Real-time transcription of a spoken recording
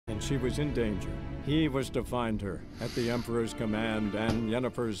and she was in danger. He was to find her at the Emperor's command and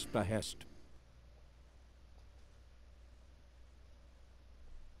Yennefer's behest.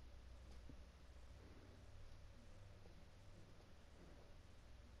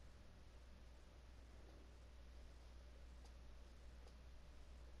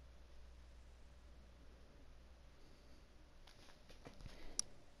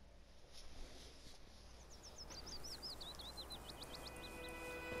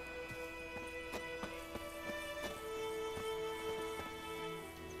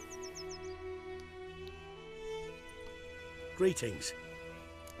 Greetings.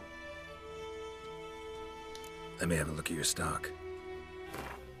 Let me have a look at your stock.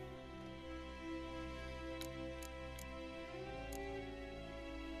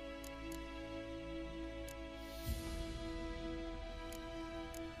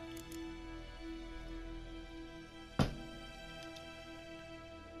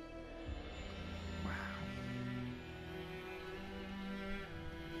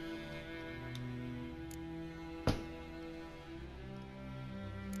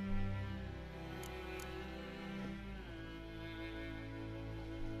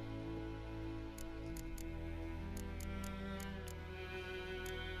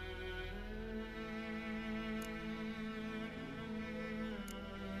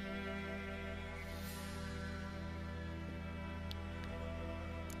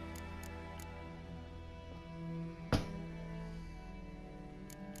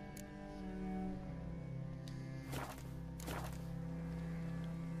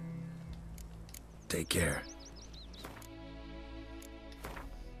 Take care.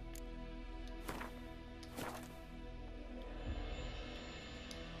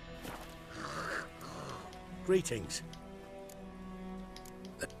 Greetings.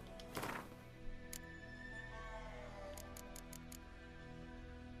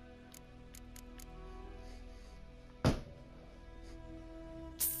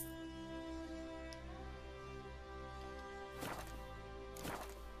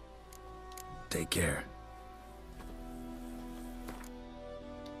 Take care.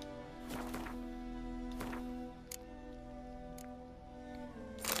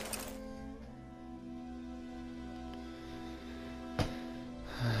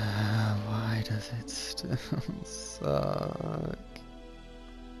 Why does it still suck?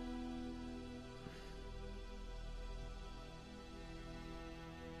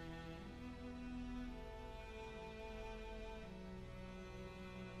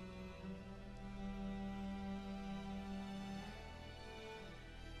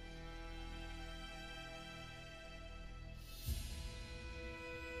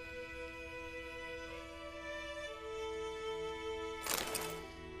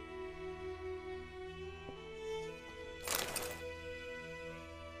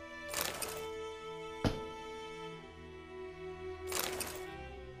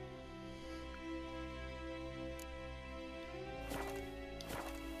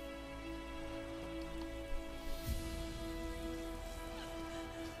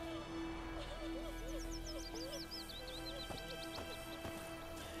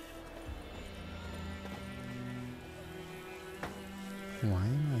 Why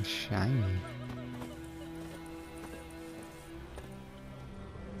am I shiny?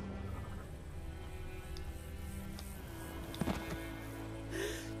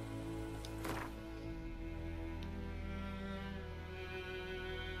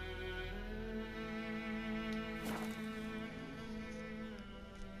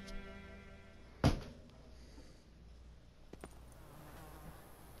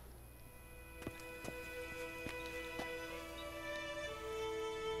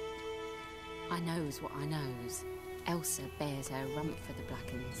 I knows what I knows. Elsa bears her rump for the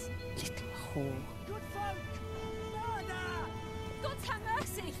Blackens. Little whore. Good folk! Murder! God's have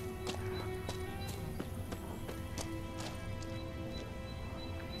mercy!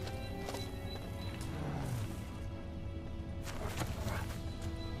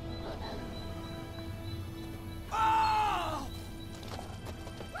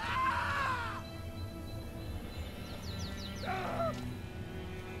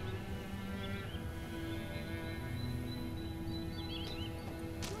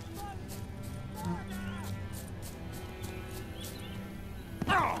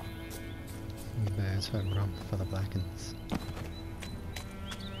 Bears her rump for the Blackens.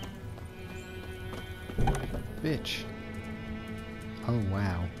 Bitch. Oh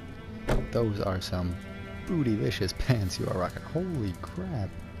wow. Those are some booty vicious pants you are rocking. Holy crap.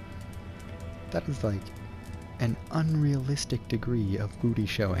 That is like an unrealistic degree of booty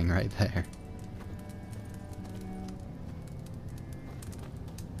showing right there.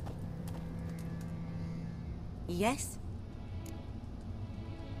 Yes?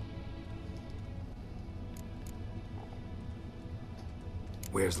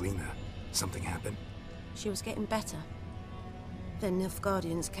 Where's Lena? Something happened? She was getting better. Then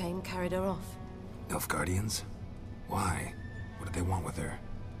Nilfgaardians came, carried her off. Nilfgaardians? Why? What did they want with her?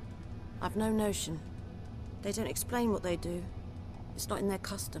 I've no notion. They don't explain what they do. It's not in their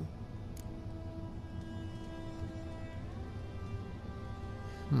custom.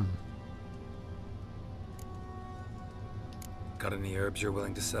 Got any herbs you're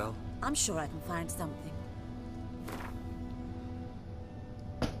willing to sell? I'm sure I can find something.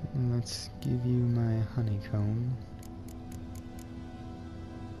 Let's give you my honeycomb.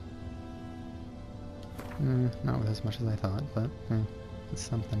 Not with as much as I thought, but it's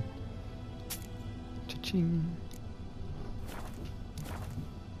something. Cha-ching.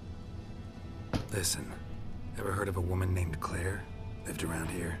 Listen, ever heard of a woman named Claire? Lived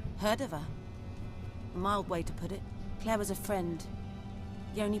around here? Heard of her? A mild way to put it. Claire was a friend.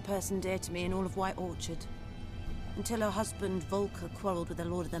 The only person dear to me in all of White Orchard. Until her husband, Volker, quarreled with the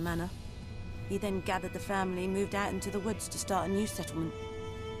lord of the manor. He then gathered the family and moved out into the woods to start a new settlement.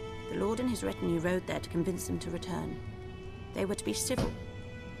 The lord and his retinue rode there to convince them to return. They were to be civil.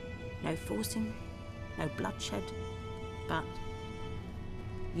 No forcing, no bloodshed. But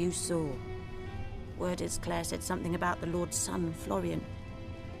you saw. Word is Claire said something about the lord's son, Florian.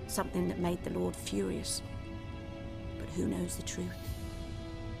 Something that made the lord furious. But who knows the truth?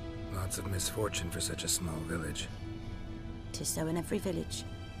 Lots of misfortune for such a small village. 'Tis so in every village.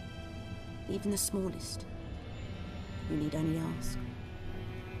 Even the smallest. You need only ask.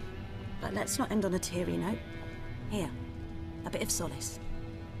 But let's not end on a teary note. Here, a bit of solace.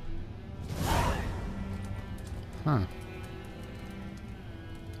 Huh.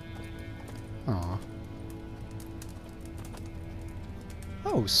 Aw.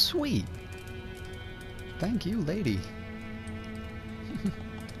 Oh, sweet. Thank you, lady.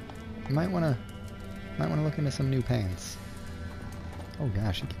 You might wanna look into some new pants. Oh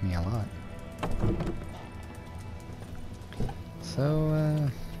gosh, you give me a lot. So,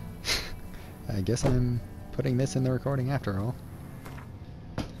 I guess I'm putting this in the recording after all.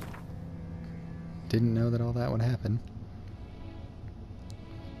 Didn't know that all that would happen.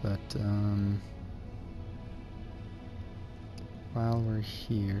 But, while we're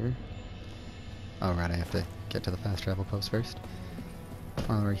here... Oh, right, I have to get to the fast travel post first.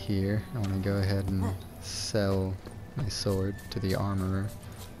 While we're here, I want to go ahead and sell my sword to the armorer,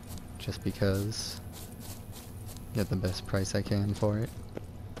 just because. Get the best price I can for it.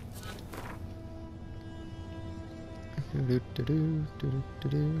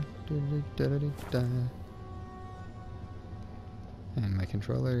 And my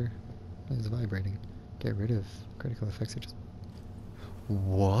controller is vibrating. Get rid of critical effects. It just...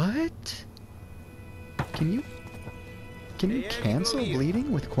 What? Can you cancel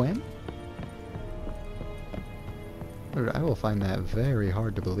bleeding with Quen? I will find that very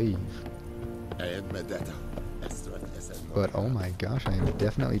hard to believe. But oh my gosh, I am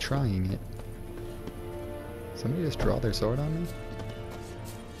definitely trying it. Somebody just draw their sword on me?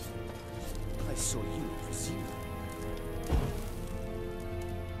 I saw you proceed.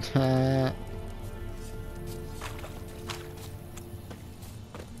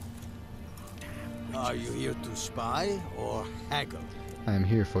 Are you here to spy or haggle? I am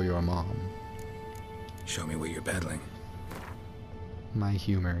here for your mom. Show me what you're peddling. My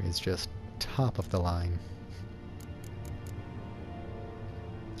humor is just top of the line.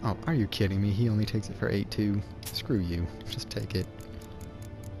 Oh, are you kidding me? He only takes it for 8-2. Screw you. Just take it.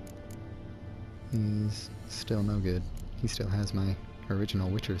 He's still no good. He still has my original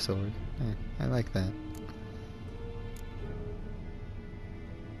Witcher sword. I like that.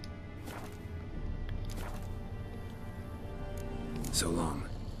 So long.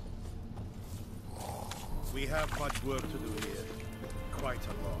 We have much work to do here. Quite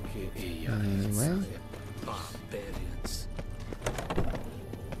a lot. Anyway, Barbarians.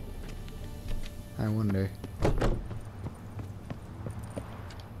 I wonder.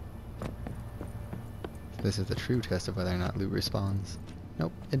 If this is the true test of whether or not loot respawns.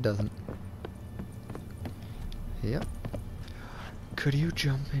 Nope, it doesn't. Yep. Could you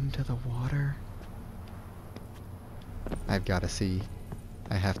jump into the water? I've got to see.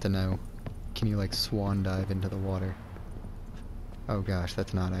 I have to know. Can you like swan dive into the water? Oh gosh,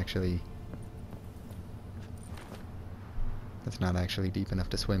 that's not actually deep enough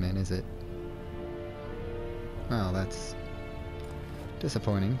to swim in, is it? Well, that's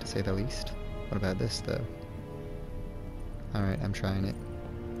disappointing, to say the least. What about this, though? Alright, I'm trying it.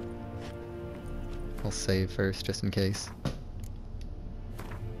 I'll save first, just in case.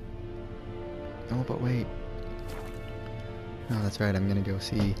 Oh, but wait. Oh, that's right, I'm gonna go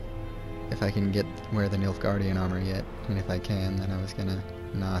see if I can get wear the Nilfgaardian armor yet. And if I can, then I was gonna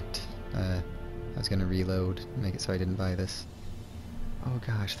not, I was gonna reload, make it so I didn't buy this. Oh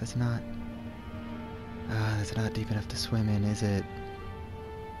gosh, that's not deep enough to swim in, is it?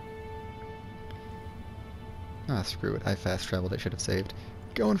 Ah, screw it, I fast traveled, I should have saved.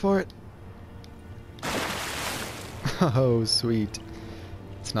 Going for it! Oh, sweet.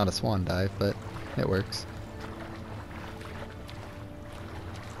 It's not a swan dive, but it works.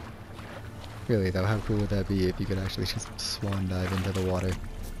 Really though, how cool would that be if you could actually just swan dive into the water?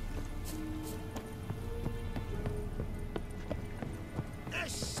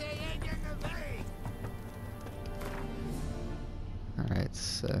 Alright,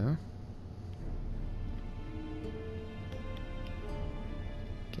 so...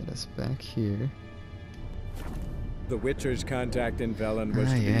 get us back here. The Witcher's contact in Velen was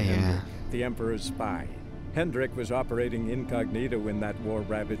to be Hendrik, the Emperor's spy. Hendrik was operating incognito in that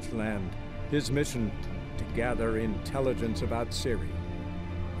war-ravaged land. His mission, to gather intelligence about Ciri.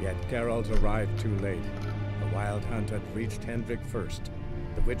 Yet Geralt arrived too late. The Wild Hunt had reached Hendrik first.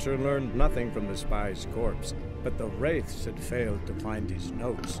 The Witcher learned nothing from the spy's corpse, but the Wraiths had failed to find his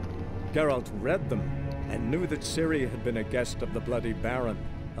notes. Geralt read them, and knew that Ciri had been a guest of the Bloody Baron,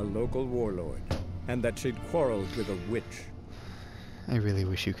 a local warlord, and that she'd quarreled with a witch. I really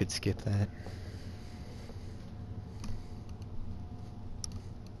wish you could skip that.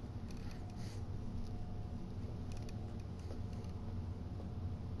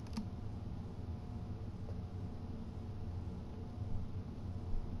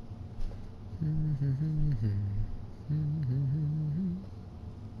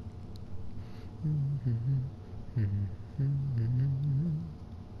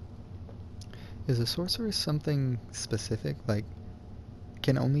 Is a sorceress something specific? Like,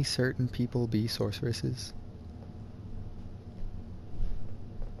 can only certain people be sorceresses?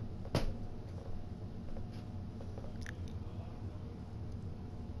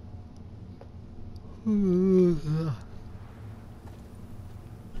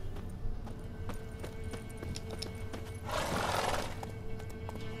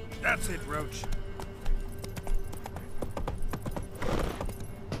 That's it, Roach.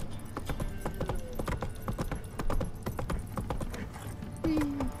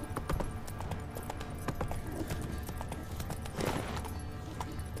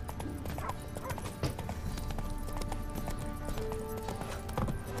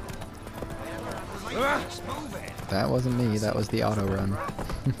 That wasn't me, that was the auto run.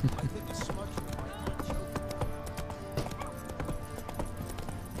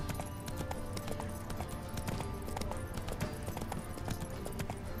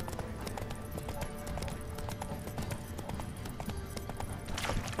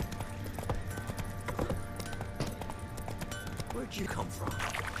 Where'd you come from?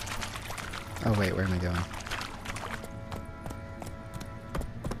 Oh wait, where am I going?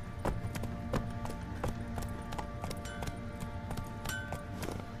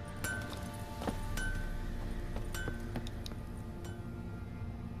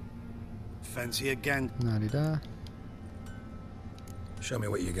 Fancy again. La-di-da. Show me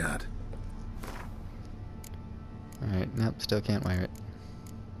what you got. Alright, nope, still can't wear it.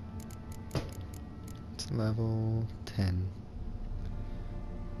 It's level 10.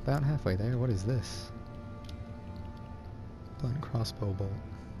 About halfway there. What is this? Blunt crossbow bolt.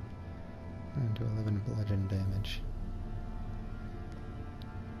 9 to 11 bludgeon damage.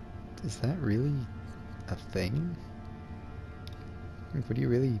 Is that really a thing? Like, would you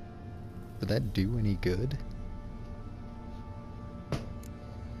really... would that do any good?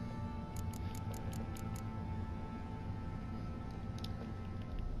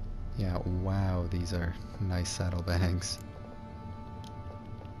 Yeah, wow, these are nice saddlebags.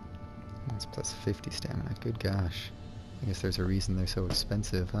 That's plus 50 stamina, good gosh. I guess there's a reason they're so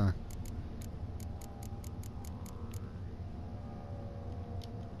expensive, huh?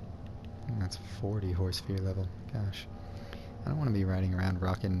 That's 40 horse fear level, gosh. I don't want to be riding around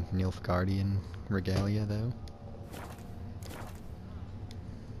rocking Nilfgaardian regalia, though.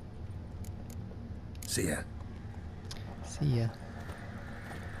 See ya. See ya.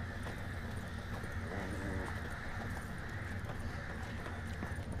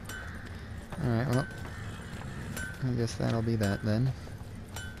 Alright, well, I guess that'll be that then.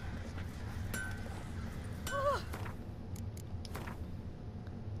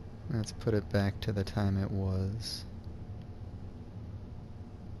 Let's put it back to the time it was.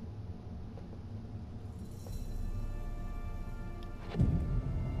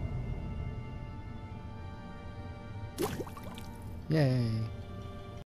 Yay!